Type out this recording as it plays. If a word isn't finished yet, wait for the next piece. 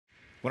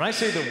When I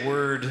say the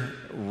word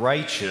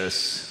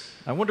righteous,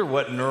 I wonder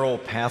what neural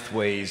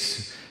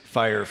pathways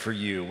fire for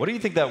you. What do you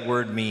think that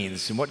word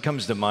means and what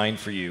comes to mind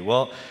for you?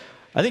 Well,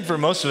 I think for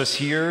most of us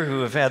here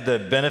who have had the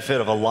benefit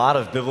of a lot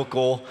of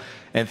biblical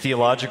and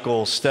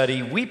theological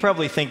study, we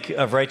probably think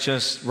of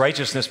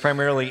righteousness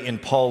primarily in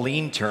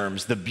Pauline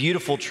terms, the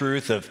beautiful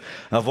truth of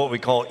what we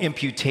call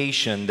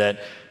imputation,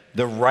 that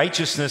the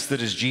righteousness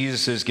that is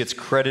Jesus's gets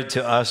credit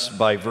to us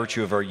by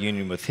virtue of our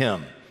union with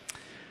him.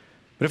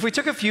 But if we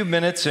took a few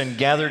minutes and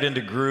gathered into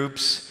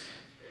groups,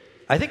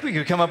 I think we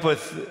could come up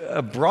with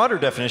a broader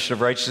definition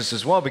of righteousness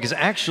as well, because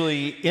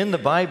actually in the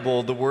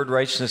Bible, the word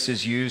righteousness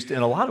is used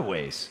in a lot of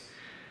ways.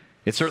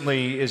 It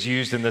certainly is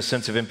used in the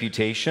sense of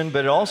imputation,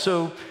 but it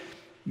also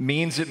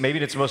means it maybe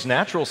in its most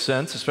natural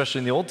sense, especially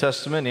in the Old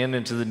Testament and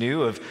into the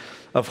New,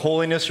 of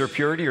holiness or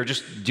purity or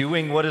just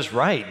doing what is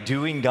right,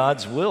 doing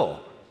God's will.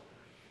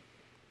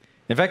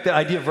 In fact, the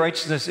idea of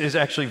righteousness is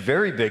actually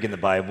very big in the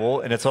Bible,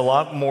 and it's a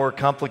lot more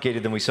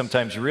complicated than we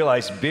sometimes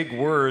realize. Big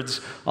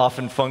words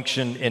often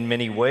function in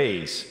many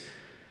ways.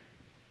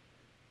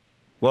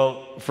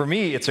 Well, for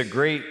me, it's a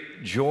great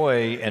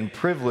joy and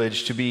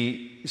privilege to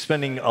be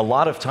spending a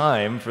lot of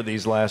time for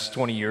these last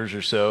 20 years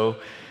or so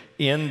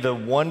in the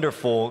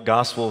wonderful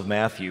Gospel of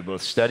Matthew,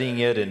 both studying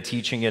it and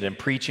teaching it and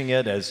preaching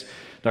it. As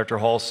Dr.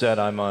 Hall said,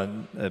 I'm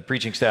on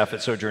preaching staff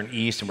at Sojourn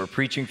East, and we're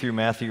preaching through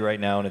Matthew right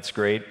now, and it's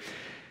great.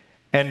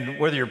 And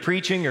whether you're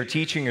preaching or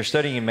teaching or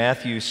studying in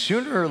Matthew,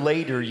 sooner or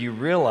later you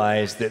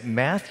realize that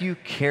Matthew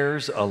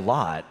cares a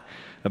lot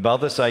about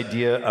this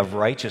idea of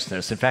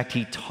righteousness. In fact,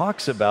 he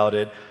talks about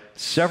it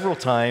several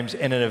times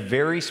and in a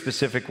very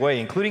specific way,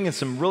 including in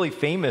some really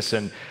famous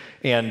and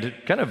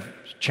kind of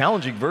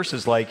challenging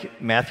verses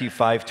like Matthew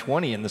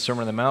 5:20 in the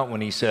Sermon on the Mount,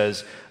 when he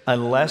says,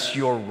 "Unless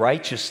your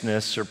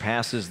righteousness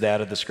surpasses that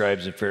of the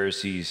scribes and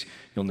Pharisees,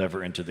 you'll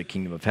never enter the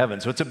kingdom of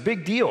heaven." So it's a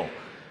big deal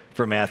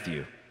for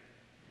Matthew.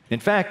 In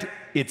fact,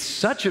 it's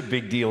such a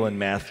big deal in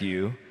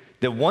Matthew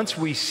that once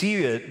we see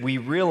it, we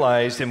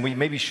realize, and we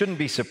maybe shouldn't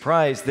be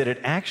surprised, that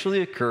it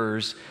actually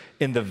occurs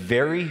in the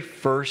very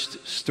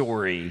first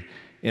story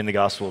in the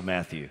Gospel of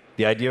Matthew.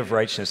 The idea of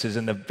righteousness is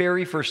in the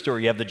very first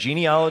story. You have the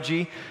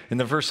genealogy in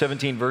the first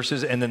 17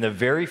 verses, and then the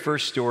very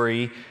first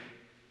story,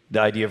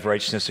 the idea of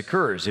righteousness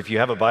occurs. If you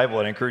have a Bible,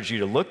 I'd encourage you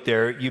to look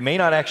there. You may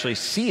not actually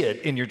see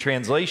it in your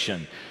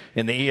translation.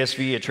 In the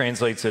ESV, it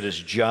translates it as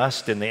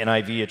just. In the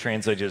NIV, it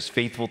translates it as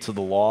faithful to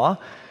the law.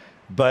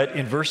 But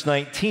in verse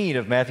 19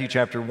 of Matthew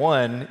chapter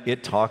 1,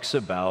 it talks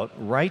about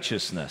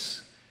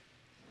righteousness.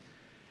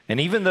 And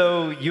even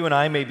though you and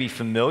I may be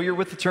familiar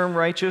with the term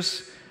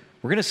righteous,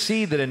 we're going to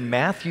see that in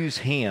Matthew's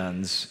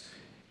hands,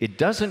 it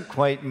doesn't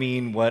quite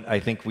mean what I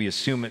think we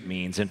assume it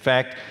means. In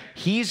fact,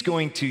 he's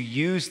going to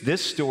use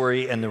this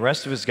story and the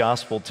rest of his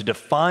gospel to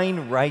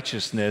define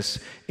righteousness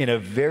in a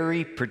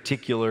very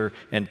particular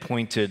and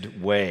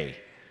pointed way.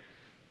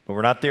 But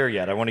we're not there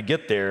yet. I want to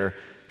get there.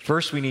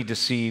 First, we need to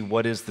see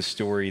what is the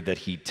story that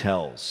he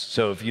tells.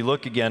 So if you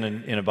look again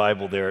in a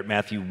Bible there at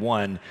Matthew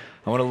 1,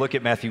 I want to look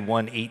at Matthew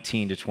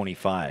 1:18 to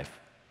 25.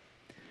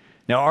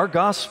 Now, our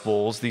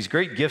Gospels, these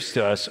great gifts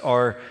to us,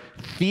 are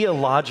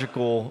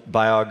theological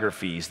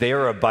biographies. They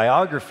are a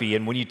biography,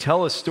 and when you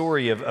tell a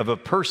story of a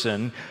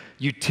person,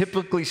 you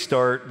typically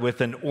start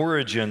with an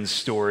origin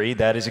story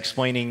that is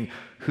explaining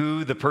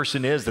who the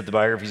person is that the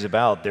biography is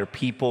about, their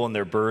people and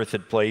their birth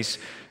and place.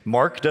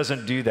 Mark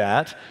doesn't do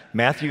that.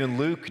 Matthew and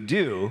Luke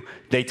do.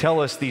 They tell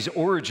us these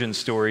origin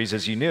stories,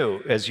 as you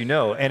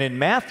know. And in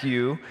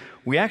Matthew,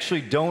 we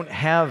actually don't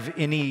have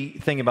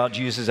anything about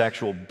Jesus'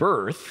 actual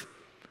birth.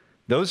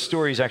 Those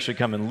stories actually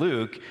come in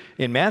Luke.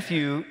 In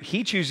Matthew,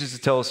 he chooses to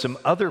tell us some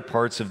other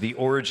parts of the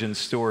origin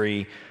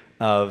story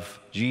of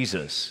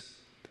Jesus.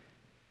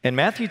 And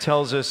Matthew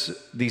tells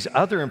us these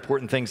other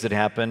important things that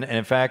happen. And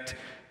in fact,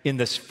 in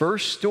this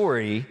first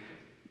story,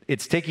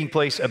 it's taking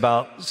place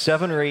about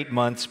 7 or 8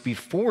 months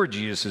before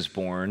Jesus is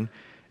born.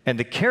 And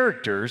the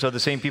characters are the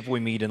same people we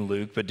meet in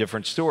Luke, but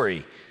different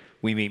story.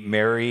 We meet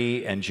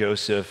Mary and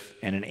Joseph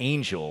and an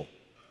angel.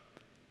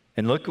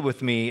 And look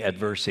with me at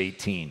verse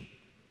 18.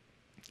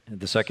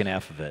 The second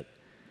half of it.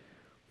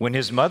 When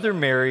his mother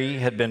Mary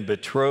had been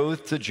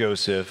betrothed to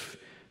Joseph,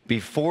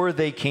 before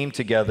they came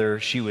together,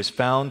 she was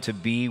found to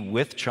be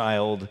with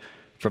child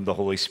from the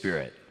Holy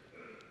Spirit.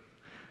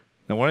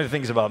 Now, one of the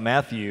things about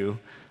Matthew,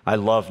 I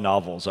love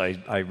novels.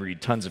 I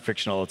read tons of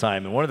fiction all the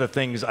time. And one of the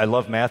things, I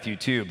love Matthew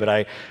too, but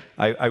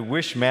I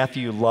wish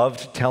Matthew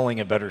loved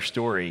telling a better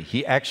story.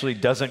 He actually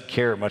doesn't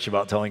care much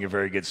about telling a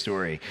very good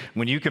story.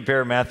 When you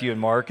compare Matthew and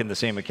Mark in the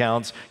same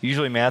accounts,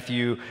 usually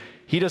Matthew,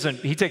 he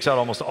takes out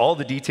almost all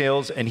the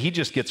details and he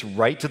just gets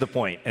right to the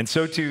point. And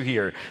so too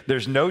here.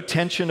 There's no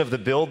tension of the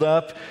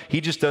build-up. He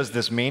just does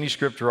this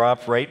manuscript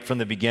drop right from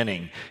the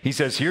beginning. He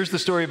says, here's the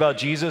story about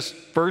Jesus.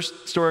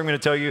 First story I'm going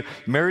to tell you,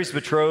 Mary's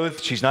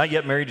betrothed. She's not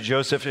yet married to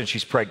Joseph and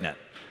she's pregnant.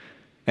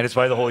 And it's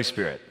by the Holy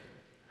Spirit.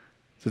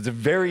 So it's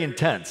very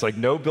intense, like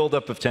no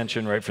build-up of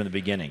tension right from the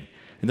beginning.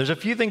 And there's a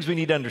few things we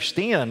need to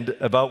understand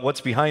about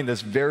what's behind this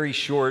very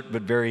short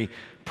but very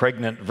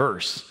pregnant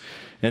verse.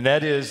 And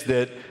that is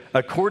that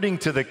according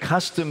to the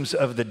customs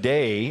of the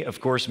day, of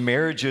course,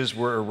 marriages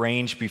were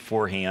arranged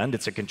beforehand.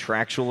 It's a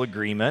contractual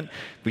agreement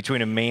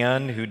between a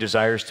man who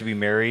desires to be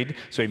married.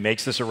 So he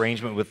makes this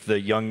arrangement with the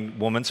young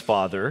woman's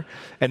father.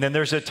 And then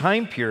there's a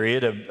time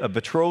period, a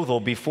betrothal,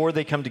 before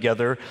they come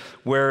together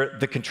where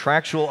the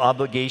contractual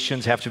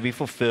obligations have to be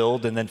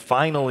fulfilled. And then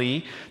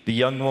finally, the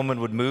young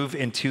woman would move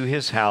into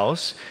his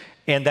house.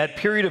 And that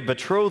period of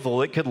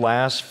betrothal, it could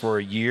last for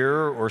a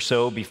year or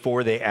so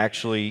before they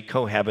actually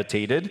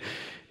cohabitated,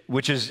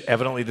 which is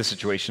evidently the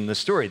situation in this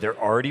story.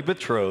 They're already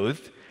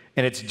betrothed,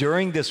 and it's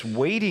during this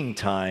waiting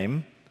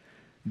time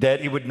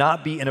that it would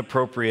not be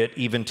inappropriate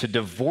even to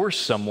divorce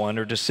someone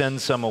or to send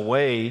some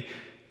away,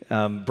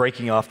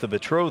 breaking off the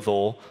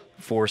betrothal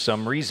for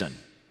some reason.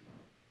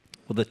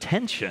 Well, the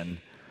tension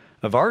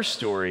of our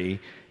story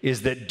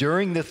is that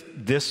during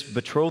this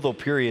betrothal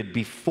period,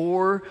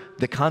 before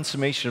the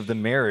consummation of the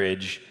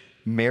marriage,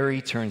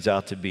 Mary turns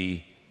out to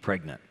be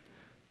pregnant.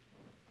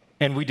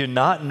 And we do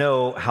not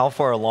know how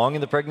far along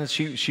in the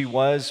pregnancy she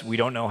was. We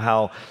don't know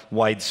how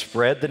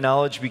widespread the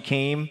knowledge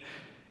became.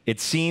 It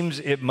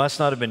seems it must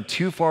not have been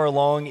too far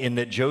along in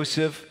that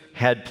Joseph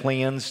had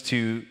plans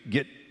to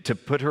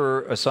put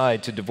her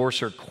aside, to divorce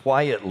her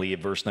quietly,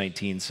 verse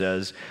 19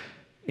 says,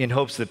 in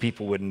hopes that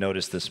people wouldn't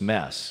notice this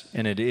mess.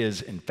 And it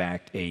is, in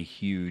fact, a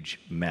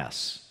huge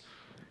mess.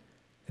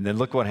 And then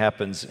look what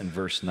happens in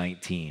verse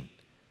 19.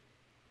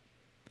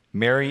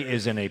 Mary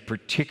is in a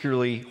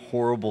particularly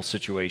horrible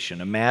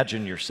situation.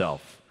 Imagine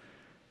yourself.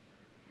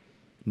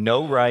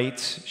 No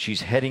rights.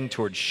 She's heading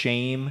towards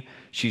shame.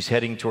 She's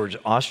heading towards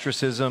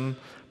ostracism,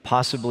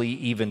 possibly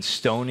even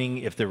stoning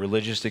if the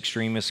religious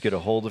extremists get a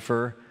hold of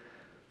her.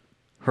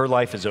 Her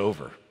life is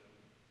over.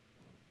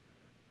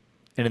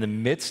 And in the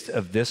midst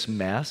of this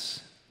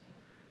mess,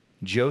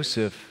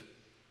 Joseph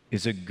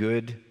is a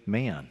good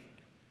man.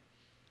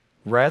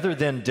 Rather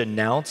than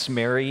denounce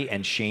Mary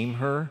and shame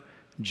her,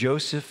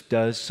 Joseph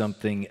does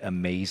something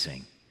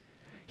amazing.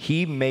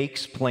 He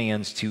makes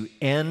plans to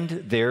end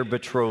their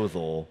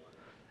betrothal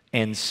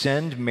and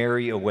send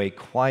Mary away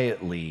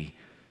quietly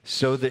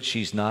so that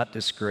she's not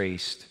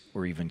disgraced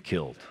or even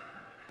killed.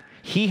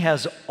 He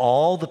has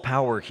all the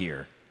power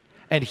here.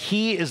 And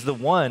he is the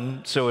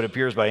one, so it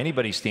appears by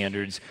anybody's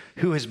standards,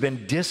 who has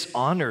been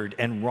dishonored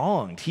and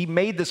wronged. He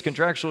made this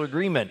contractual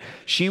agreement.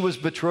 She was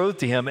betrothed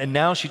to him, and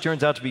now she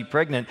turns out to be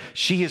pregnant.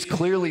 She has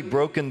clearly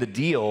broken the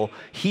deal.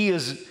 He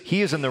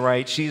is in the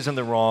right, she's in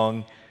the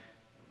wrong,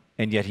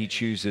 and yet he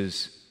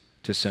chooses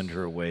to send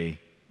her away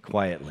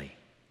quietly.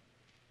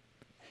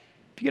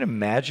 If you can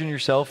imagine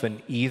yourself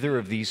in either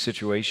of these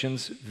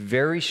situations,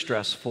 very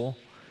stressful,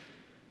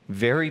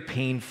 very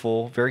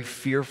painful, very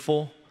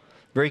fearful,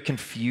 very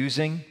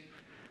confusing.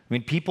 I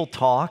mean, people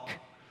talk,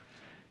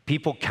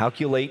 people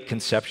calculate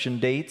conception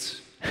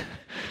dates,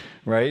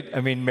 right? I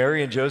mean,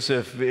 Mary and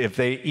Joseph,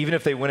 even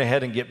if they went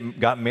ahead and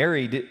got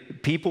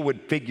married, people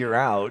would figure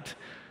out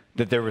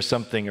that there was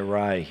something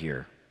awry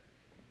here.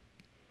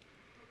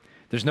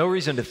 There's no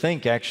reason to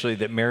think, actually,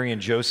 that Mary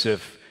and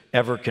Joseph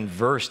ever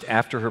conversed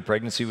after her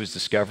pregnancy was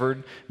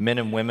discovered. Men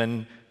and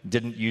women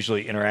didn't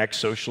usually interact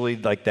socially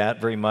like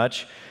that very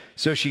much.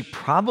 So she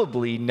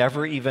probably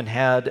never even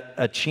had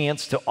a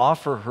chance to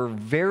offer her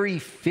very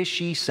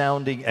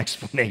fishy-sounding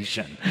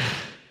explanation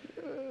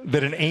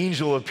that an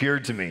angel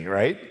appeared to me,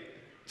 right?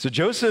 So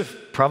Joseph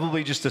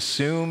probably just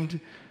assumed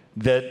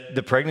that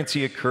the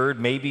pregnancy occurred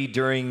maybe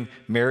during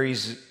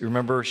Mary's,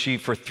 remember,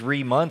 for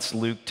 3 months,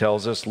 Luke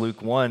tells us,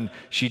 Luke 1,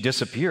 she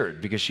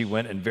disappeared because she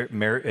went and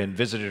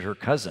visited her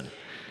cousin,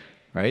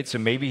 right? So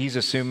maybe he's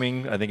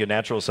assuming, I think a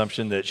natural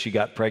assumption, that she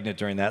got pregnant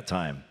during that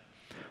time.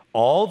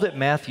 All that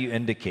Matthew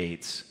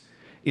indicates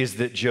is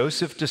that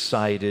Joseph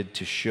decided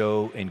to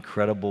show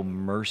incredible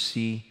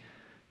mercy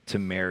to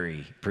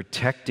Mary,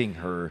 protecting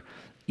her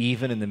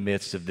even in the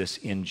midst of this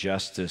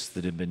injustice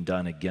that had been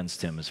done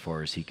against him as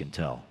far as he can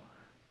tell.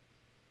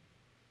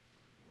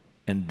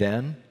 And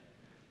then,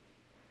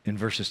 in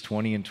verses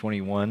 20 and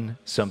 21,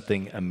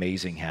 something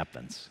amazing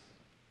happens.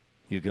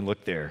 You can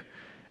look there.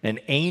 An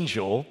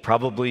angel,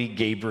 probably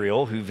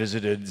Gabriel, who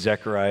visited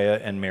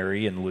Zechariah and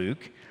Mary and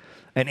Luke,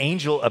 an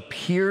angel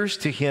appears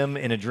to him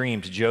in a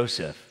dream, to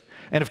Joseph.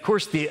 And of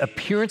course, the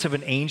appearance of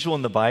an angel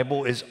in the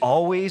Bible is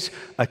always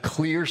a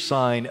clear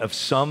sign of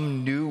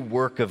some new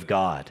work of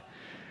God.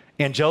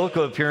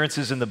 Angelical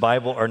appearances in the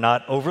Bible are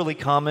not overly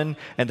common,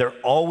 and they're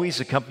always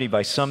accompanied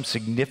by some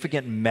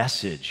significant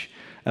message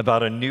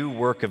about a new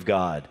work of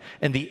God.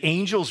 And the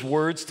angel's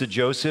words to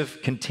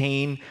Joseph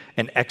contain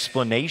an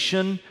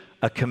explanation,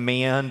 a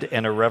command,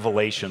 and a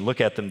revelation.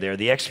 Look at them there.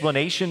 The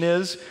explanation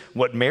is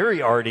what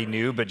Mary already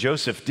knew, but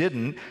Joseph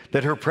didn't,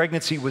 that her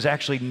pregnancy was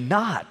actually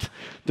not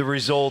the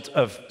result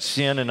of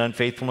sin and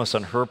unfaithfulness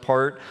on her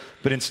part,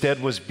 but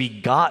instead was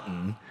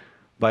begotten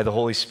by the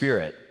Holy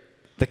Spirit.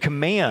 The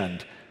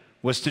command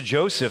was to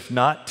Joseph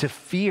not to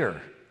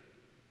fear.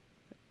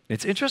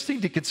 It's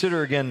interesting to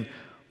consider again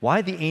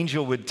why the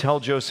angel would tell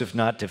Joseph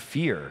not to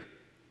fear.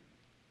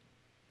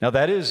 Now,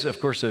 that is,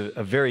 of course,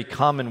 a very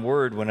common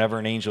word whenever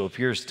an angel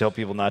appears to tell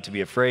people not to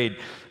be afraid.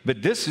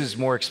 But this is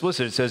more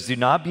explicit. It says, do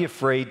not be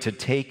afraid to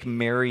take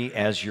Mary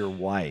as your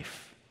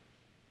wife.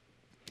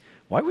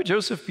 Why would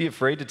Joseph be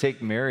afraid to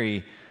take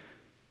Mary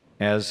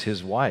as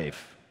his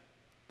wife?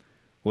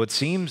 Well, it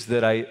seems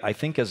that I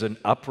think as an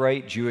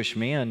upright Jewish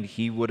man,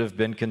 he would have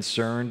been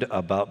concerned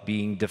about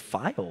being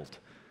defiled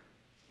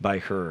by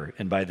her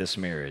and by this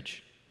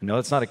marriage. No,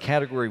 it's not a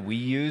category we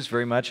use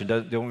very much and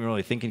don't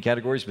really think in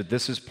categories, but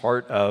this is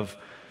part of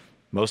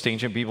most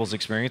ancient people's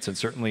experience, and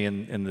certainly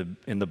in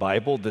the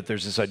Bible, that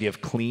there's this idea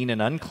of clean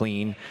and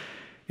unclean.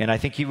 And I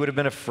think he would have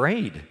been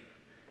afraid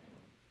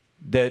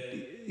that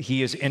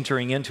he is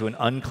entering into an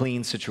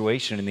unclean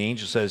situation. And the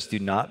angel says, do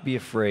not be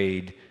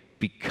afraid,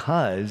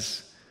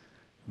 because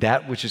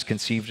that which is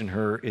conceived in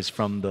her is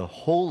from the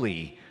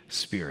Holy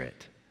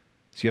Spirit.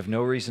 So you have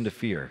no reason to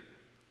fear.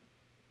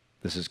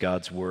 This is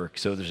God's work.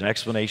 So there's an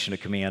explanation, a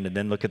command, and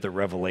then look at the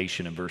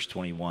revelation in verse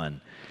 21.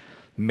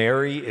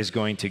 Mary is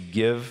going to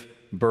give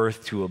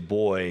birth to a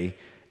boy,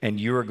 and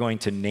you are going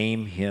to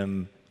name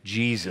him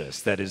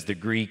Jesus. That is the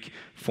Greek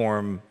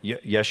form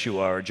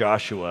Yeshua or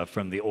Joshua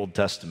from the Old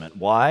Testament.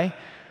 Why?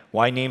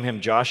 Why name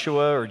him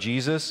Joshua or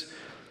Jesus?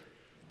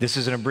 This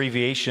is an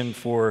abbreviation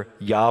for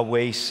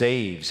Yahweh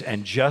saves.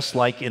 And just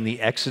like in the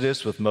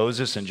Exodus with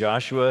Moses and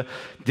Joshua,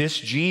 this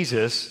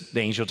Jesus, the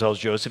angel tells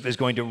Joseph, is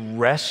going to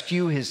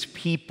rescue his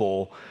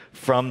people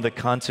from the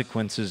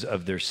consequences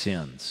of their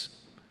sins.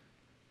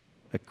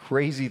 A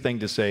crazy thing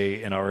to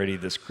say in already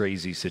this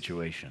crazy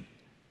situation.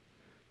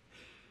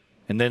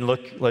 And then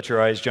let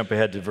your eyes jump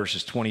ahead to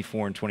verses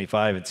 24 and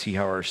 25 and see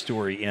how our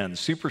story ends.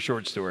 Super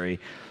short story.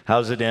 How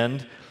does it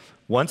end?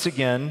 Once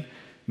again,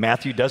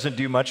 Matthew doesn't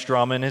do much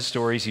drama in his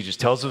stories. He just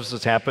tells us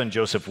what's happened.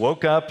 Joseph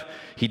woke up.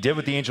 He did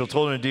what the angel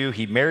told him to do.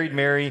 He married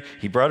Mary.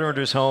 He brought her into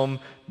his home.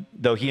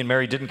 Though he and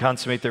Mary didn't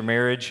consummate their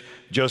marriage,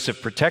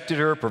 Joseph protected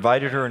her,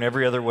 provided her in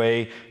every other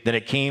way. Then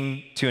it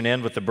came to an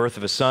end with the birth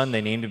of a son.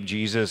 They named him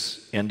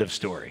Jesus. End of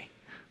story.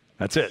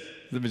 That's it.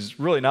 There's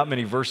really not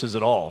many verses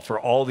at all for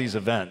all these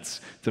events.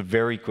 It's a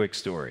very quick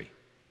story.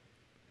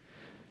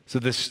 So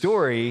the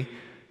story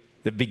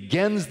that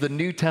begins the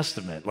New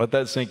Testament, let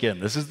that sink in.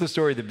 This is the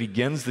story that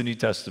begins the New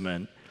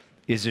Testament,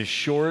 is as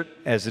short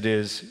as it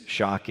is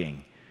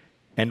shocking.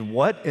 And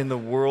what in the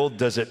world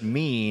does it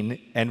mean,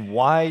 and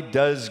why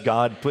does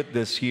God put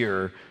this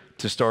here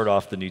to start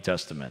off the New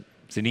Testament?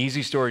 It's an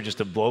easy story just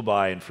to blow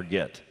by and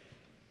forget.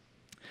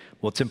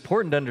 Well, it's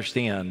important to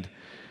understand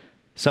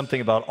something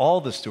about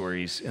all the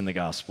stories in the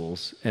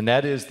Gospels, and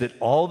that is that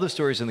all the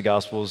stories in the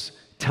Gospels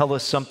tell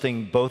us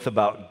something both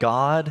about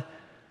God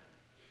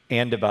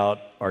and about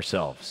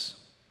ourselves.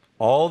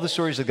 All the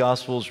stories of the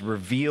Gospels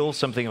reveal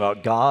something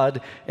about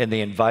God, and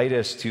they invite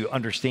us to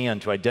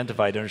understand, to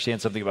identify, to understand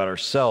something about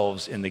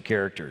ourselves in the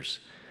characters.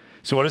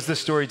 So what does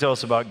this story tell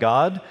us about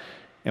God,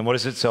 and what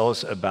does it tell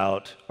us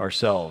about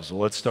ourselves?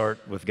 Well, let's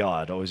start with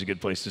God. Always a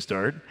good place to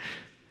start.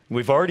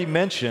 We've already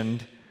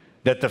mentioned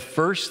that the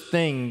first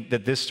thing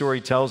that this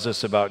story tells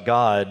us about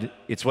God,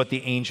 it's what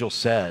the angel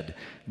said,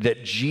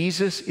 that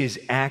Jesus is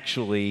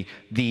actually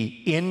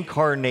the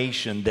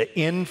incarnation, the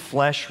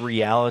in-flesh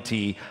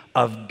reality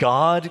of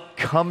God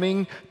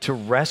coming to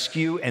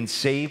rescue and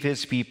save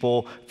his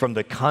people from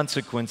the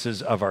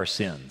consequences of our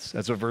sins.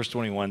 That's what verse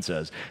 21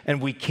 says.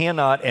 And we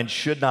cannot and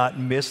should not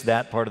miss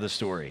that part of the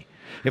story.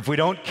 If we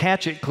don't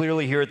catch it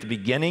clearly here at the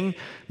beginning,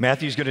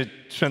 Matthew's going to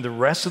spend the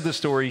rest of the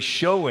story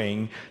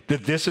showing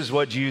that this is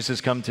what Jesus has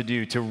come to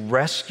do, to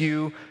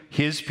rescue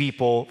his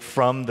people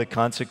from the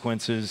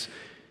consequences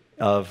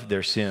of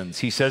their sins.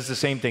 He says the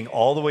same thing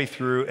all the way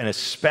through, and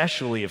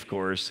especially, of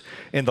course,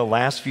 in the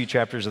last few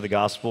chapters of the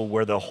gospel,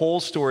 where the whole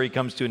story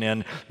comes to an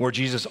end, where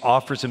Jesus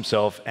offers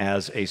himself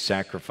as a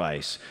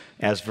sacrifice,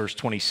 as verse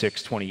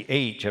 26,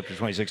 28, chapter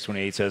 26,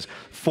 28 says,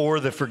 for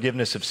the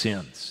forgiveness of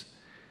sins.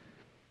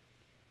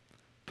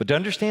 But to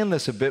understand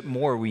this a bit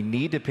more, we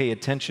need to pay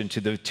attention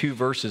to the two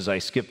verses I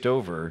skipped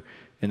over,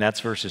 and that's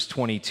verses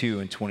 22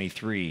 and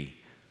 23.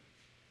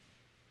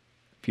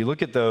 If you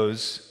look at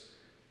those,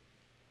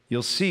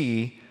 you'll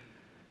see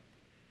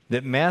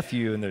that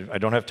Matthew, and I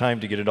don't have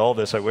time to get into all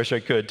this, I wish I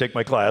could, take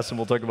my class and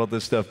we'll talk about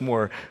this stuff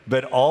more,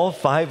 but all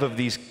five of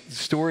these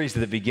stories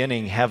at the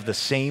beginning have the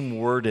same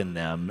word in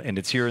them, and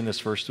it's here in this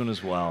first one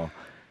as well,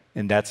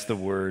 and that's the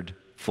word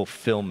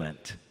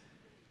fulfillment.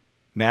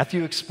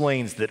 Matthew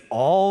explains that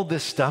all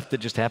this stuff that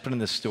just happened in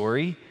this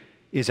story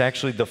is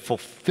actually the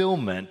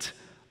fulfillment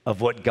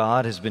of what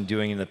God has been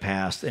doing in the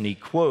past. And he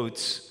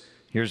quotes,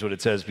 here's what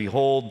it says,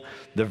 behold,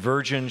 the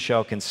virgin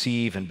shall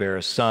conceive and bear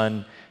a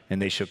son,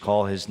 and they shall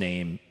call his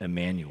name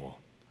Emmanuel.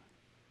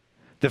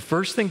 The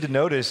first thing to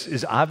notice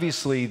is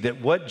obviously that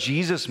what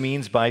Jesus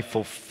means by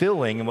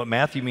fulfilling and what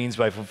Matthew means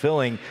by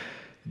fulfilling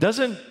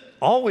doesn't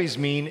always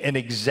mean an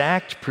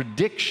exact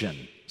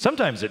prediction.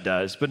 Sometimes it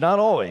does, but not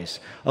always.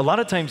 A lot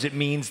of times it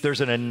means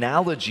there's an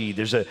analogy,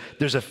 there's a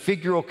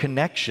figural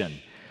connection.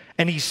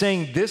 And he's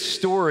saying this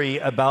story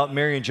about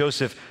Mary and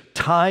Joseph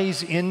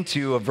ties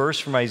into a verse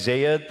from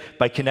Isaiah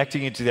by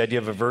connecting it to the idea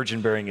of a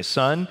virgin bearing a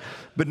son.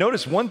 But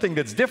notice one thing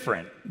that's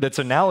different, that's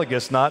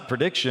analogous, not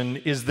prediction,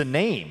 is the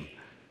name.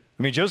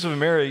 I mean, Joseph and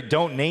Mary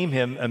don't name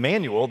him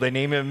Emmanuel, they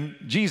name him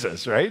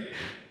Jesus, right?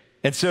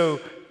 And so,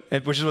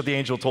 which is what the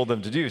angel told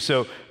them to do.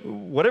 So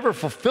whatever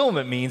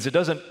fulfillment means, it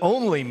doesn't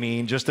only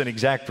mean just an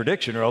exact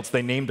prediction, or else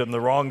they named him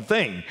the wrong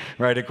thing,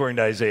 right, according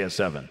to Isaiah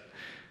 7.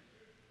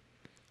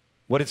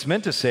 What it's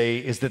meant to say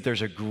is that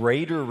there's a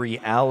greater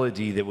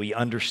reality that we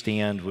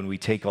understand when we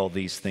take all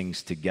these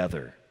things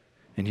together.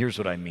 And here's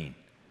what I mean.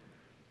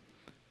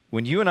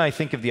 When you and I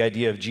think of the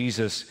idea of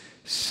Jesus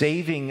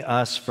saving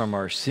us from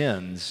our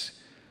sins,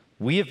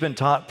 we have been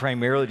taught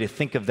primarily to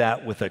think of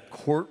that with a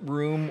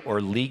courtroom or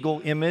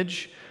legal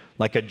image,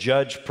 like a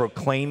judge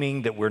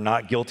proclaiming that we're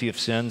not guilty of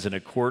sins in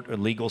a court or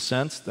legal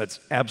sense. That's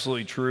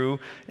absolutely true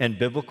and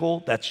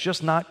biblical. That's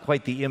just not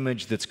quite the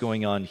image that's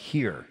going on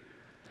here.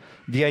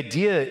 The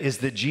idea is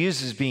that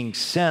Jesus is being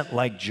sent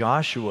like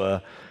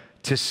Joshua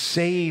to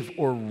save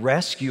or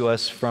rescue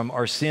us from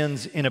our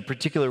sins in a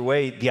particular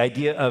way. The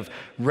idea of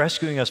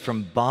rescuing us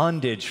from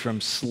bondage,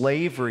 from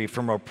slavery,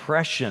 from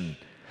oppression.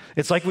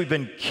 It's like we've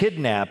been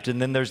kidnapped,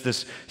 and then there's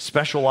this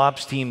special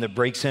ops team that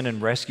breaks in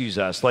and rescues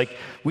us. Like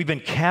we've been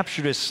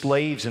captured as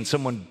slaves, and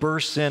someone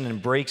bursts in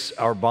and breaks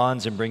our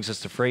bonds and brings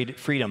us to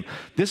freedom.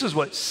 This is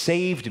what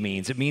saved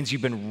means. It means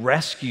you've been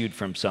rescued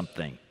from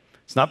something.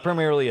 It's not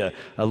primarily a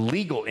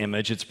legal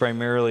image. It's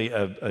primarily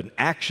an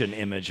action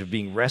image of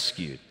being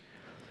rescued.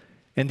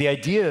 And the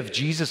idea of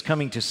Jesus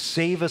coming to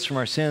save us from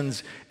our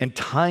sins and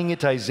tying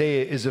it to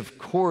Isaiah is, of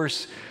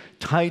course,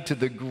 tied to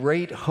the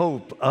great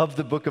hope of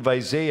the book of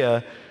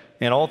Isaiah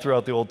and all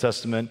throughout the Old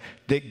Testament,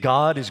 that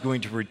God is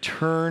going to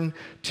return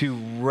to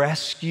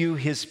rescue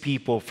his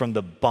people from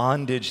the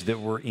bondage that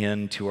we're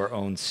in to our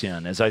own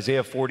sin. As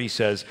Isaiah 40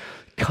 says,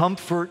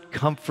 "Comfort,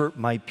 comfort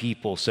my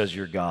people, says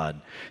your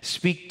God.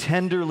 Speak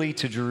tenderly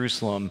to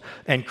Jerusalem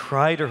and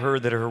cry to her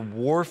that her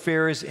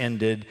warfare is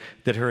ended,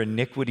 that her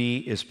iniquity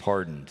is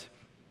pardoned.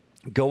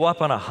 Go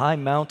up on a high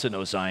mountain,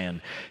 O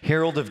Zion,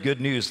 herald of good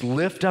news.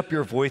 Lift up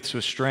your voice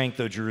with strength,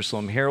 O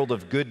Jerusalem, herald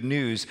of good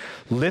news.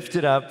 Lift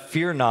it up,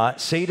 fear not.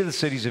 Say to the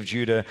cities of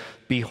Judah,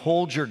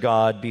 behold your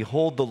God.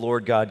 Behold, the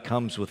Lord God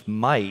comes with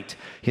might.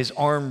 His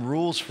arm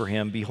rules for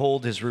him.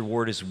 Behold, his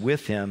reward is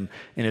with him,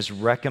 and his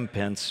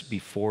recompense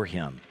before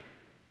him."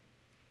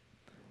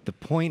 The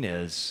point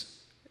is,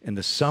 and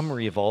the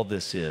summary of all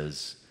this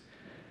is,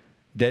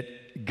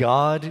 that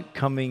God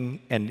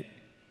coming and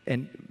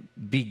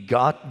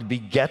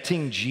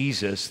begetting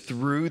Jesus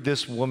through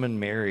this woman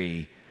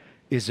Mary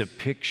is a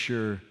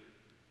picture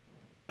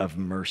of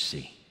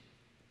mercy.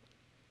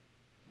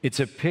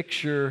 It's a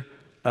picture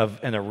of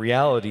and a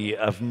reality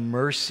of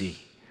mercy.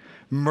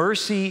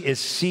 Mercy is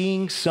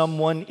seeing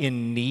someone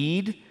in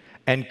need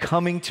and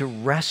coming to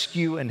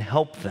rescue and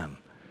help them,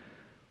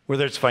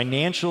 whether it's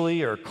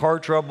financially or car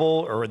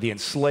trouble or the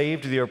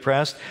enslaved or the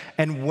oppressed,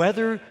 and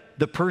whether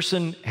the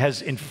person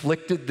has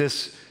inflicted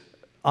this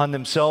on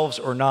themselves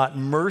or not,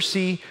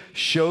 mercy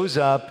shows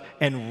up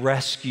and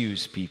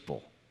rescues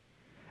people.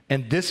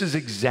 And this is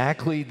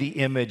exactly the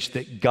image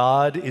that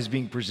God is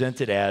being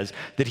presented as,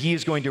 that he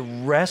is going to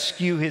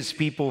rescue his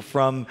people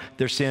from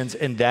their sins,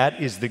 and that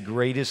is the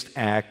greatest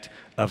act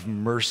of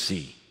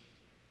mercy.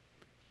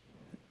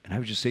 And I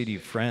would just say to you,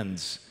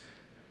 friends,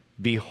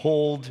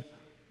 behold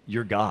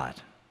your God.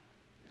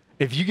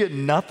 If you get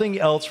nothing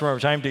else from our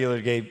time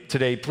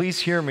today,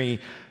 please hear me.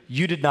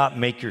 You did not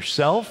make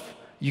yourself.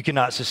 You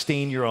cannot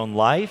sustain your own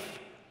life.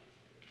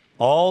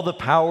 All the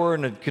power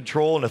and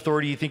control and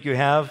authority you think you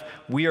have,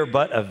 we are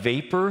but a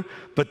vapor.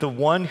 But the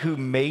one who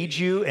made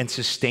you and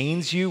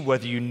sustains you,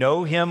 whether you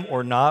know him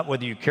or not,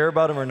 whether you care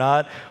about him or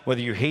not, whether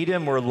you hate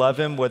him or love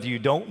him, whether you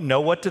don't know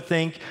what to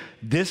think,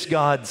 this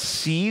God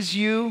sees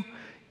you,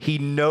 he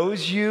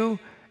knows you,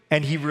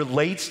 and he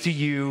relates to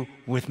you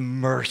with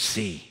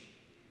mercy.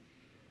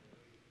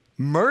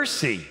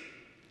 Mercy.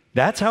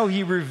 That's how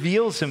he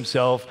reveals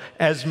himself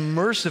as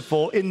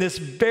merciful in this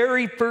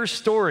very first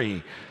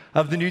story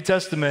of the New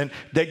Testament,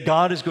 that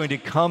God is going to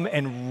come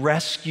and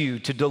rescue,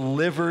 to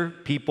deliver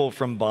people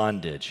from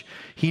bondage.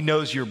 He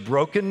knows your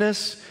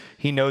brokenness.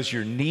 He knows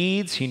your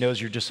needs. He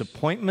knows your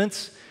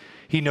disappointments.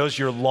 He knows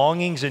your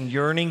longings and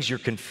yearnings, your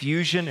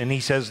confusion. And he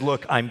says,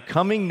 look, I'm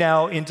coming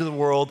now into the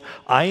world.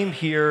 I am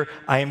here.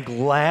 I am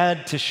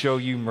glad to show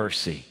you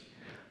mercy.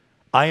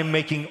 I am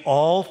making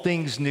all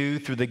things new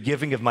through the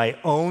giving of my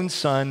own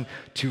Son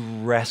to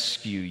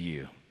rescue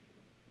you.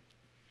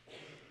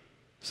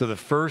 So the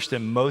first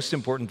and most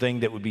important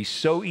thing that would be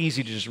so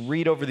easy to just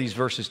read over these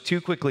verses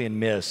too quickly and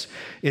miss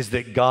is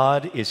that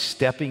God is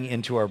stepping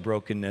into our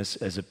brokenness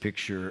as a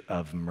picture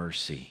of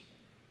mercy.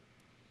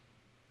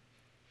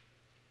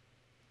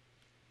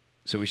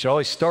 So we should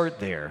always start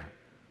there.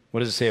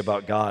 What does it say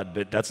about God?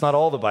 But that's not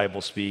all the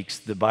Bible speaks.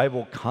 The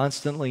Bible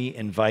constantly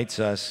invites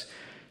us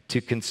to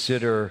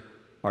consider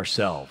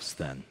ourselves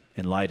then,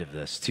 in light of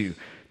this, to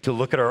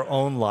look at our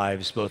own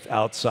lives, both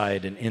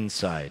outside and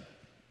inside.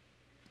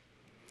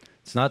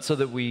 It's not so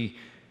that we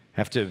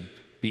have to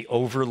be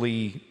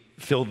overly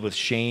filled with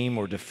shame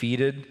or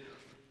defeated,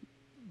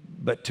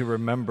 but to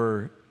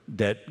remember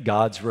that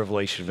God's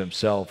revelation of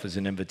himself is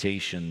an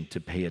invitation to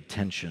pay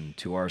attention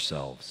to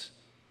ourselves.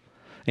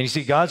 And you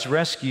see, God's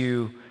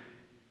rescue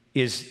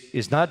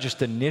is not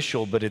just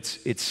initial, but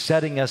it's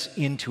setting us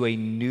into a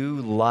new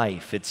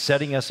life. It's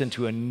setting us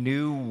into a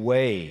new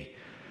way.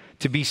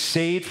 To be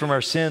saved from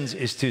our sins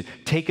is to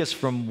take us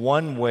from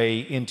one way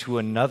into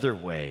another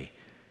way.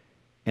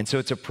 And so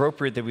it's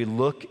appropriate that we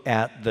look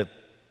at the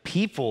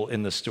people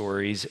in the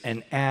stories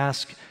and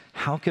ask,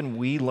 how can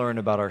we learn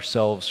about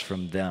ourselves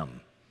from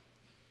them?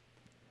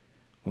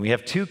 We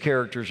have two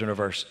characters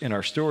in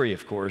our story,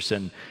 of course,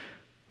 and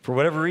for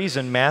whatever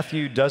reason,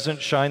 Matthew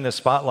doesn't shine the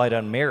spotlight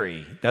on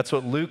Mary. That's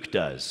what Luke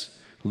does.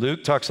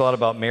 Luke talks a lot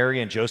about Mary,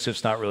 and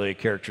Joseph's not really a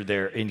character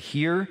there. And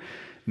here,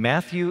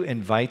 Matthew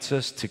invites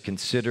us to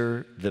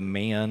consider the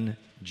man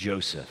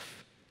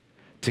Joseph,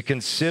 to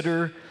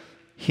consider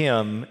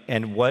him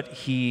and what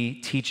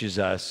he teaches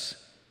us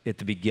at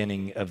the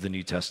beginning of the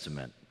New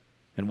Testament.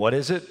 And what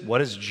is it? What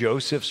is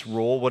Joseph's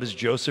role? What does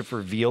Joseph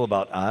reveal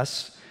about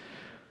us?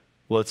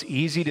 Well, it's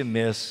easy to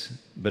miss,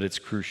 but it's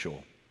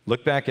crucial.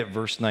 Look back at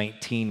verse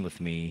 19 with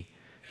me,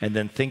 and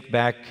then think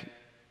back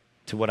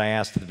to what I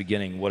asked at the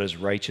beginning, what does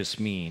righteous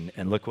mean?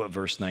 And look what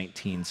verse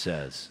 19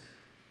 says.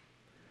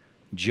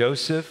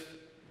 Joseph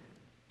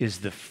is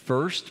the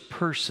first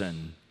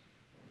person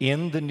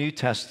in the New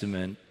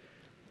Testament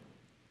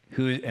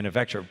who, and in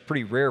fact, a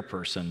pretty rare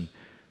person,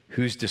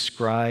 who's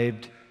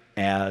described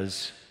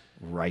as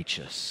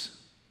righteous.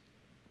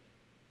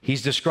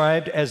 He's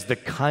described as the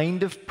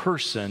kind of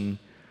person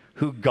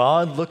who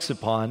God looks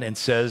upon and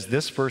says,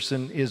 this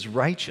person is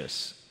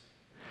righteous.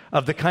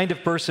 Of the kind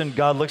of person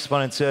God looks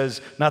upon and says,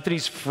 not that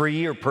he's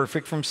free or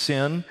perfect from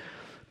sin,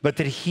 but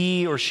that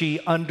he or she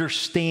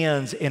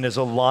understands and is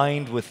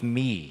aligned with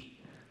me.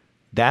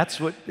 That's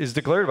what is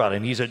declared about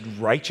him. He's a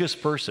righteous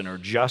person or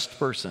just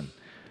person.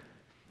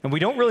 And we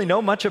don't really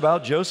know much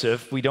about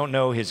Joseph. We don't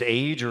know his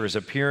age or his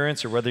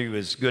appearance or whether he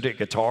was good at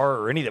guitar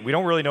or anything. We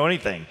don't really know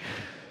anything.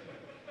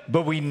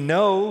 But we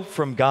know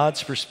from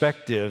God's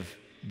perspective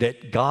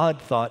that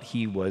God thought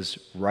he was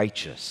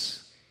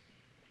righteous.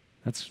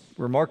 That's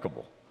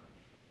remarkable.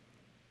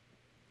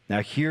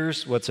 Now,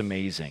 here's what's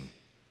amazing.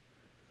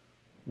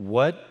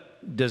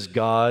 What does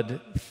God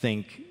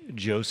think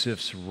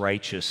Joseph's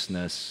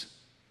righteousness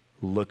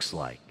looks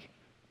like?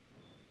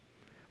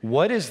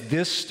 What is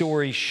this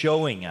story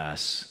showing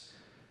us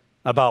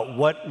about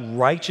what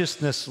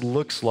righteousness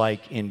looks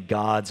like in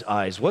God's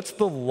eyes? What's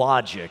the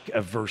logic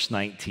of verse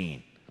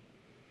 19?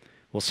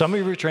 Well, some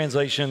of your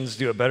translations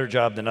do a better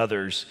job than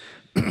others,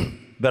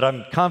 but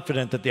I'm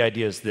confident that the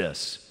idea is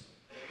this.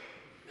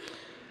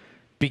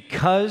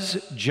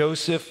 Because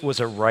Joseph was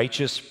a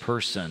righteous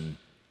person,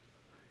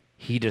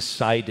 he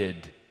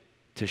decided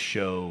to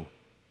show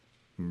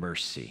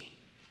mercy.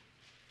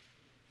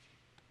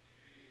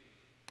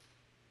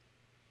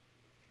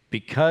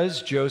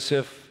 Because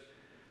Joseph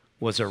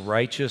was a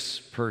righteous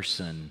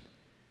person,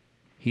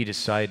 he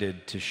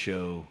decided to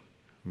show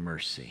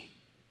mercy.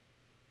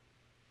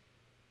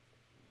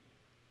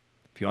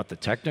 If you want the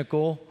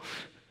technical,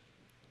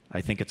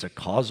 I think it's a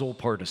causal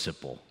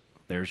participle.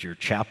 There's your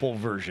chapel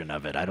version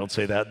of it. I don't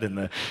say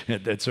that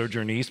at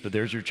Sojourn East, but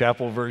there's your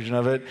chapel version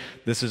of it.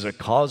 This is a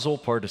causal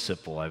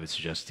participle, I would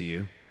suggest to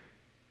you.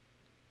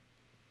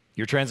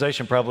 Your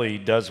translation probably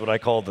does what I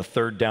call the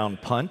third down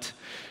punt,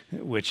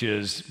 which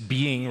is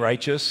being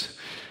righteous,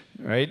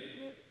 right?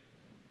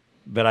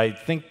 But I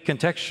think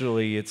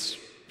contextually it's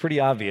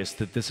pretty obvious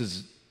that this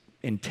is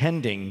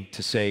intending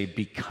to say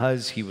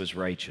because he was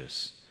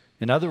righteous.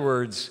 In other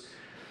words,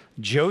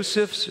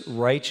 Joseph's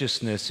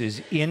righteousness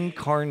is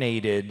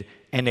incarnated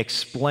and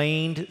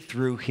explained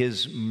through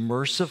his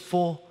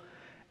merciful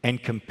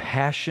and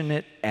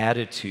compassionate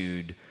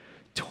attitude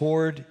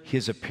toward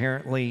his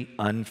apparently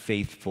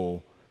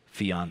unfaithful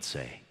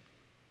fiancée.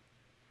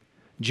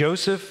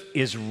 Joseph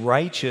is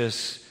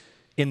righteous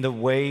in the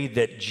way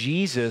that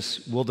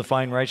Jesus will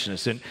define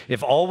righteousness. And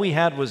if all we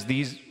had was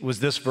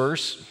this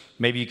verse,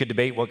 maybe you could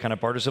debate what kind of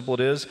participle it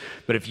is,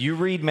 but if you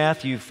read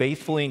Matthew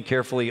faithfully and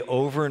carefully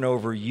over and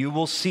over, you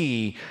will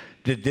see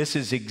that this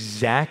is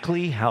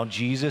exactly how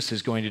Jesus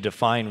is going to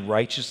define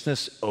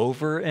righteousness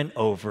over and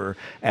over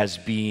as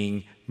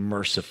being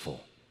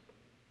merciful.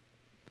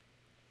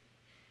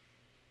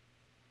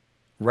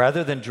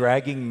 Rather than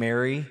dragging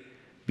Mary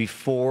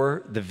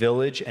before the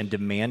village and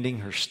demanding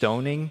her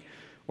stoning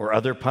or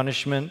other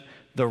punishment,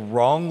 the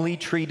wrongly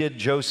treated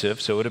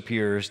Joseph, so it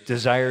appears,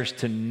 desires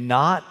to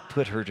not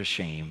put her to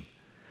shame,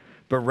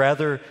 but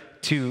rather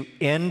to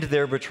end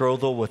their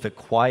betrothal with a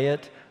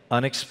quiet,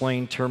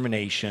 unexplained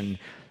termination,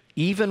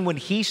 even when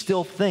he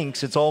still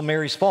thinks it's all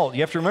Mary's fault.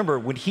 You have to remember,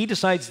 when he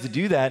decides to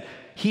do that,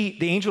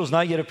 the angel has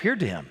not yet appeared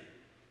to him.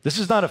 This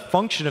is not a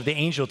function of the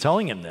angel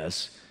telling him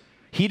this.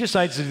 He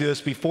decides to do this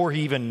before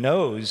he even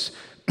knows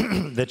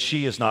that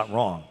she is not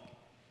wrong.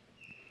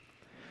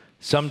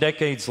 Some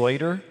decades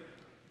later,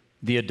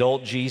 the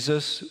adult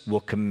Jesus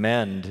will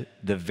commend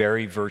the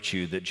very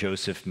virtue that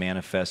Joseph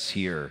manifests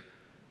here.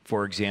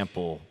 For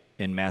example,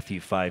 in Matthew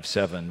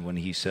 5:7 when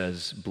he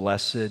says,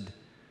 "Blessed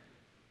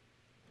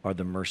are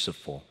the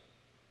merciful,"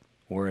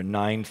 or in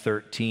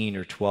 9:13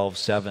 or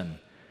 12:7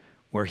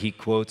 where he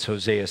quotes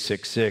Hosea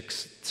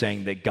 6:6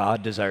 saying that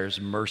God desires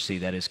mercy,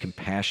 that is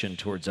compassion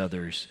towards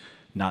others,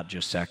 not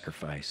just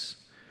sacrifice.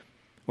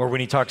 Or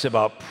when he talks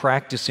about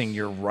practicing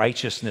your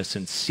righteousness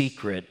in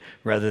secret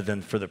rather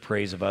than for the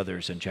praise of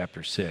others in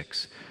chapter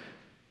 6.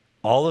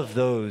 All of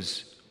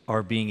those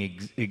are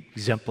being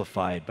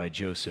exemplified by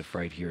Joseph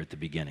right here at the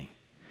beginning.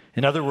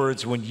 In other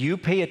words, when you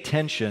pay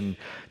attention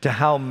to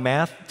how in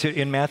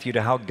Matthew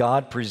to how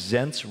God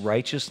presents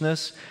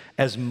righteousness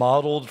as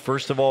modeled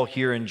first of all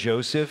here in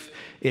Joseph,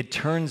 it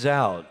turns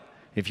out,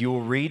 if you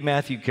will read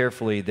Matthew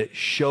carefully, that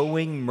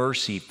showing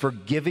mercy,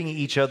 forgiving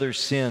each other's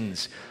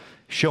sins,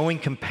 showing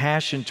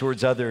compassion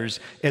towards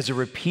others as a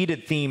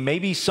repeated theme,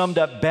 maybe summed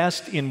up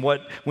best in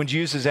when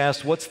Jesus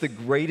asked, what's the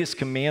greatest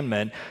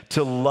commandment?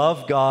 To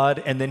love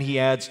God, and then he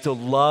adds to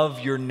love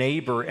your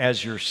neighbor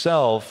as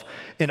yourself.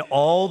 In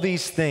all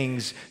these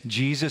things,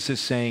 Jesus is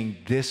saying,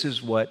 this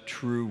is what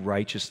true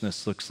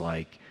righteousness looks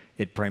like.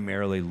 It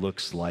primarily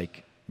looks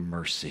like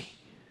mercy.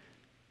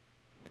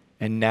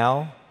 And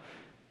now,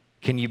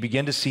 can you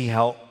begin to see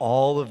how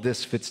all of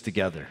this fits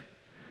together?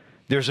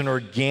 There's an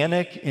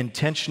organic,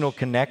 intentional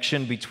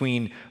connection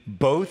between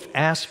both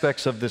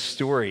aspects of this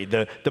story,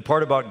 the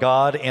part about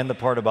God and the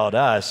part about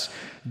us,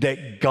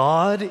 that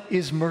God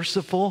is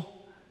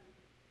merciful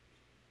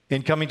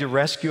in coming to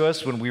rescue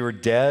us when we were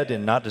dead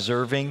and not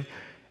deserving,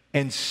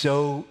 and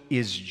so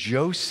is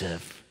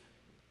Joseph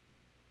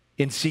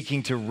in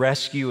seeking to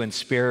rescue and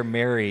spare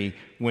Mary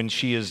when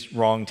she has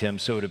wronged him,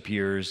 so it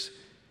appears,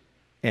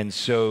 and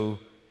so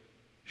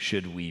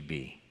should we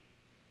be.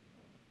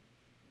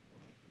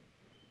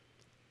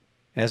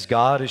 As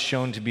God is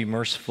shown to be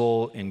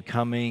merciful in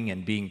coming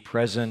and being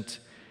present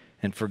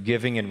and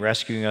forgiving and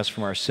rescuing us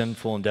from our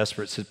sinful and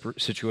desperate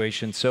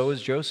situation, so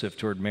is Joseph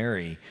toward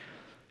Mary,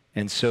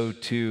 and so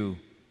too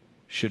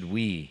should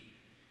we,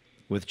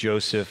 with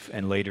Joseph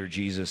and later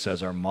Jesus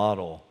as our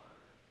model.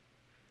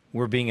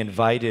 We're being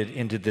invited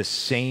into this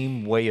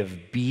same way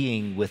of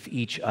being with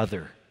each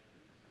other.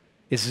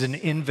 This is an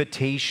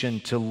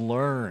invitation to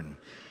learn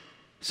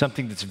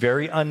something that's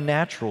very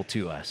unnatural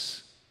to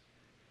us,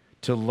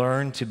 to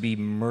learn to be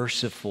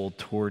merciful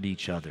toward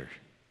each other.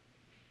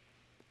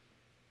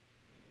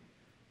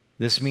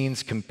 This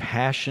means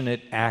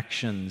compassionate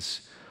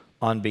actions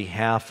on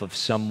behalf of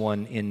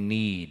someone in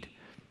need,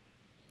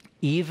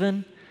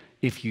 even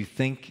if you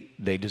think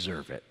they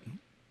deserve it.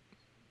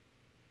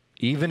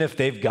 Even if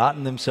they've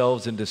gotten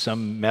themselves into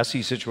some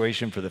messy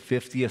situation for the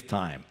 50th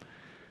time.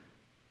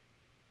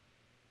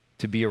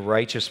 To be a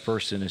righteous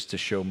person is to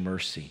show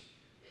mercy.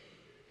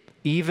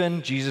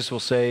 Even, Jesus will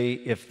say,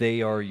 if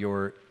they are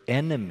your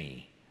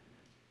enemy,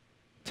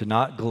 to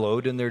not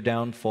gloat in their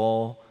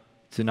downfall,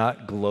 to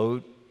not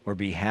gloat or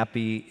be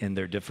happy in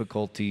their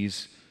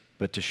difficulties,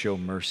 but to show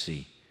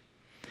mercy.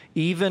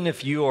 Even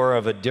if you are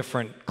of a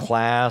different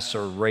class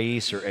or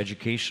race or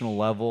educational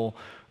level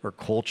or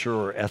culture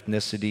or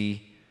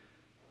ethnicity,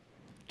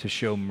 to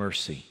show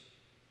mercy.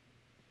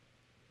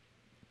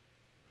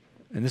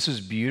 And this is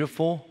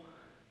beautiful,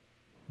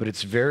 but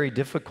it's very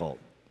difficult.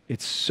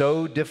 It's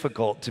so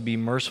difficult to be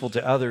merciful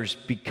to others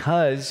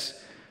because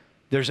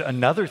there's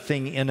another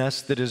thing in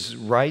us that is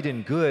right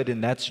and good,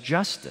 and that's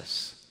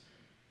justice.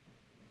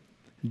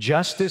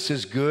 Justice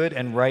is good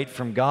and right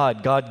from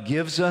God. God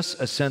gives us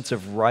a sense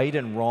of right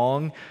and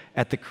wrong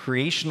at the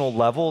creational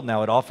level.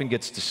 Now, it often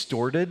gets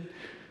distorted,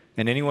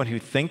 and anyone who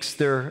thinks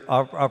they're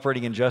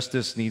operating in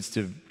justice needs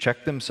to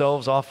check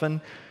themselves often,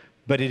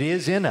 but it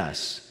is in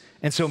us.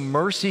 And so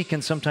mercy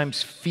can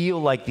sometimes feel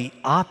like the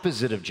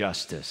opposite of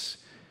justice.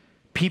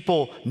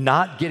 People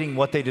not getting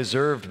what they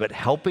deserved, but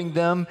helping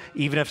them,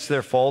 even if it's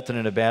their fault and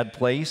in a bad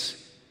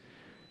place.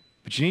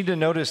 But you need to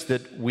notice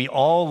that we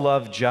all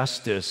love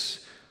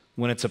justice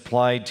when it's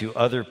applied to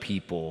other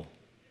people,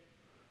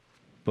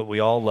 but we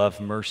all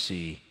love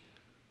mercy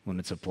when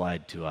it's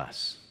applied to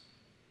us.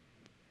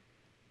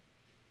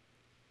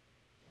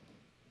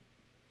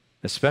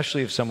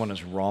 Especially if someone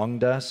has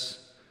wronged us,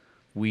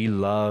 we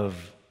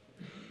love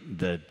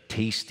the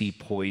tasty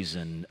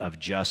poison of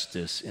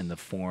justice in the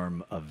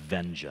form of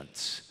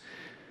vengeance.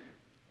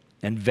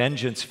 And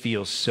vengeance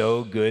feels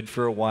so good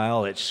for a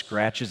while, it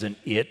scratches an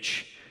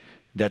itch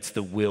that's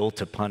the will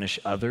to punish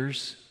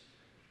others.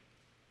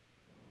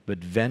 But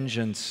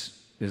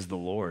vengeance is the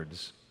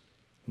Lord's,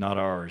 not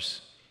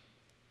ours.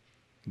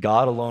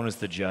 God alone is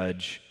the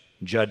judge.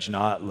 Judge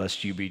not,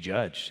 lest you be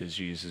judged, as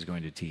Jesus is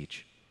going to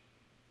teach.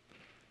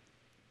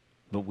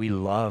 But we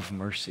love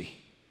mercy.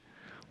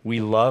 We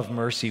love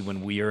mercy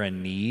when we are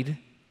in need,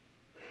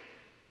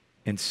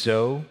 and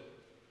so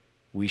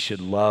we should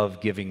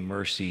love giving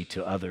mercy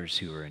to others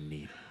who are in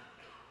need.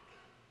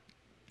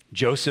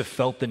 Joseph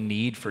felt the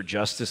need for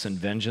justice and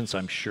vengeance,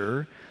 I'm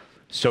sure.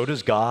 So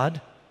does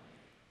God.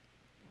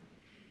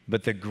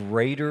 But the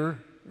greater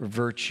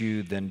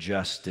virtue than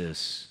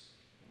justice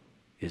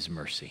is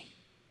mercy.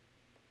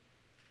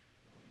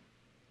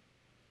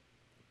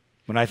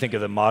 When I think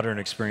of the modern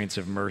experience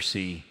of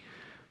mercy,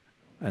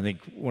 I think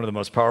one of the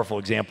most powerful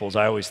examples,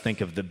 I always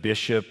think of the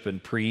bishop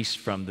and priest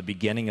from the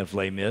beginning of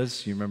Les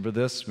Mis. You remember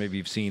this? Maybe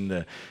you've seen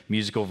the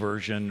musical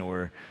version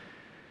or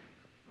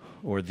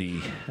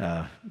the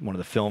one of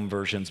the film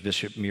versions,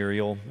 Bishop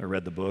Muriel, or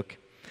read the book.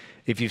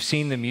 If you've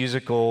seen the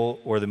musical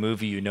or the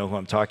movie, you know who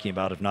I'm talking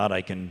about. If not,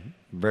 I can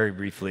very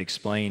briefly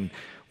explain.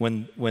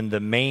 When the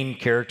main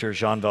character,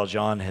 Jean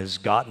Valjean, has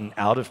gotten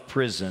out of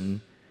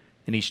prison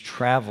and he's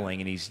traveling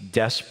and he's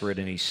desperate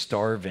and he's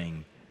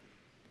starving,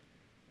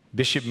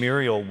 Bishop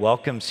Muriel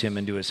welcomes him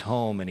into his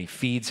home and he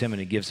feeds him and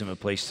he gives him a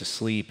place to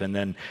sleep. And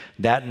then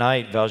that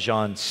night,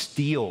 Valjean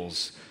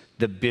steals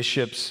the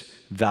bishop's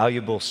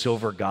valuable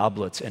silver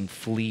goblets and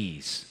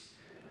flees.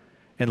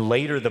 And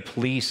later the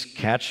police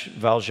catch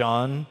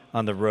Valjean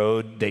on the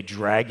road. They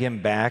drag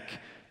him back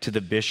to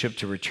the bishop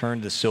to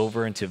return the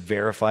silver and to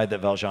verify that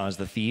Valjean is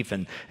the thief.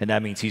 And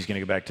that means he's going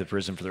to go back to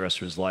prison for the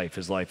rest of his life.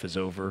 His life is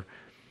over.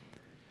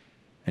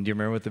 And do you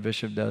remember what the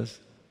bishop does?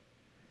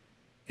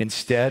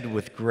 Instead,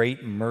 with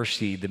great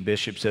mercy, the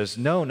bishop says,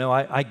 no,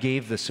 I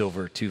gave the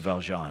silver to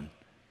Valjean.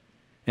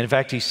 And in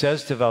fact, he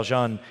says to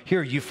Valjean,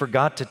 here, you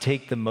forgot to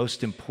take the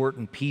most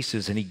important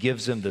pieces, and he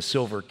gives him the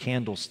silver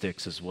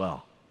candlesticks as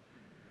well.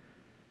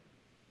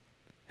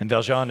 And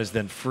Valjean is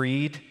then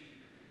freed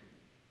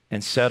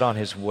and set on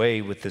his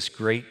way with this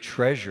great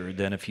treasure.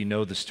 Then, if you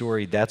know the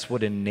story, that's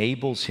what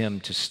enables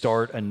him to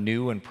start a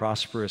new and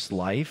prosperous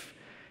life,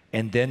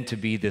 and then to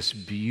be this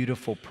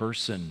beautiful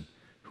person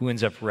who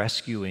ends up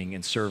rescuing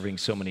and serving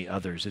so many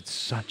others. It's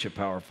such a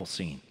powerful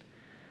scene.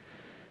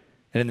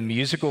 And in the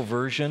musical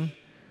version,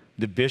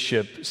 the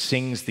bishop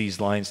sings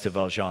these lines to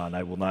Valjean.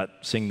 I will not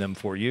sing them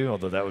for you,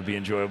 although that would be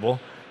enjoyable.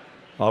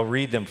 I'll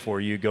read them for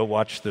you. Go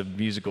watch the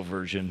musical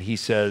version. He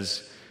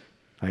says,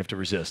 I have to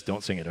resist.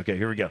 Don't sing it. Okay,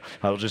 here we go.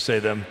 I'll just say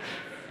them.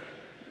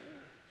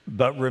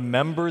 But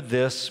remember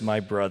this,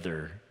 my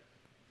brother.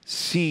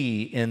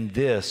 See in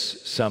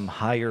this some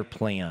higher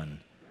plan.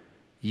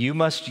 You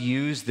must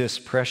use this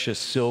precious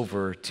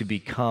silver to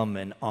become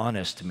an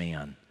honest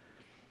man.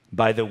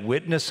 By the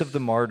witness of the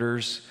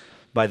martyrs,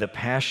 by the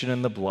passion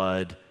and the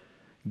blood,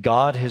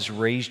 God has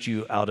raised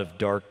you out of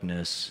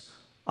darkness.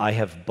 I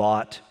have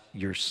bought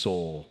your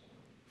soul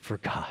for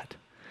God.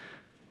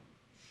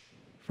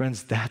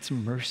 Friends, that's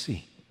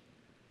mercy.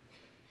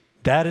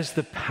 That is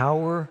the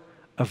power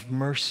of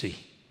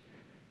mercy.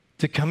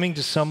 To coming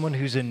to someone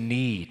who's in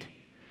need,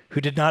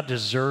 who did not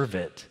deserve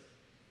it.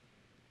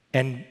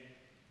 And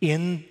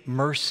in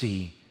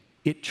mercy,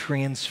 it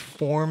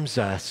transforms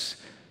us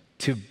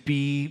to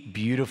be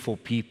beautiful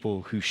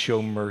people who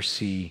show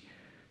mercy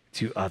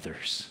to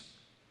others.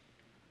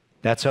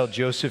 That's how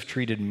Joseph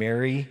treated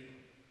Mary.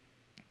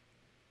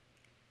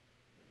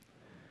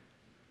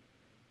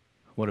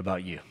 What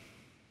about you?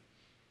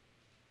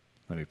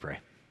 Let me pray.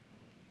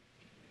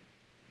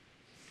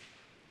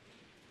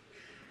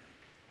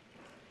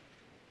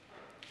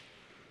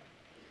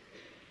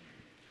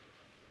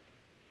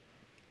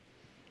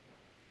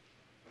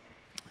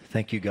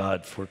 Thank you,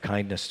 God, for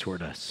kindness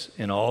toward us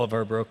in all of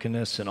our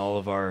brokenness and all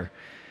of our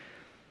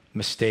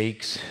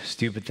mistakes,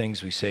 stupid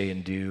things we say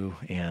and do,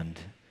 and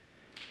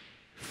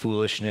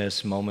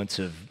foolishness, moments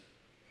of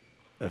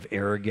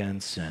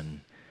arrogance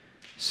and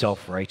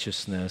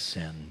self-righteousness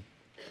and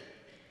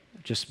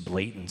just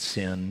blatant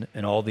sin.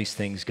 And all these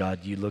things,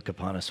 God, you look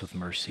upon us with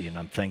mercy, and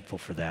I'm thankful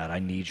for that. I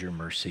need your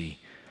mercy.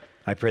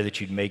 I pray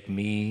that you'd make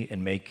me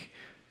and make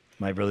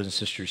my brothers and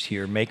sisters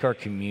here, make our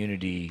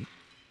community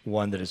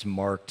one that is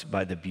marked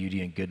by the beauty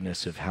and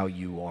goodness of how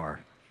you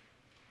are.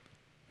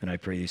 And I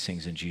pray these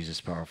things in Jesus'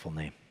 powerful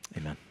name.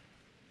 Amen.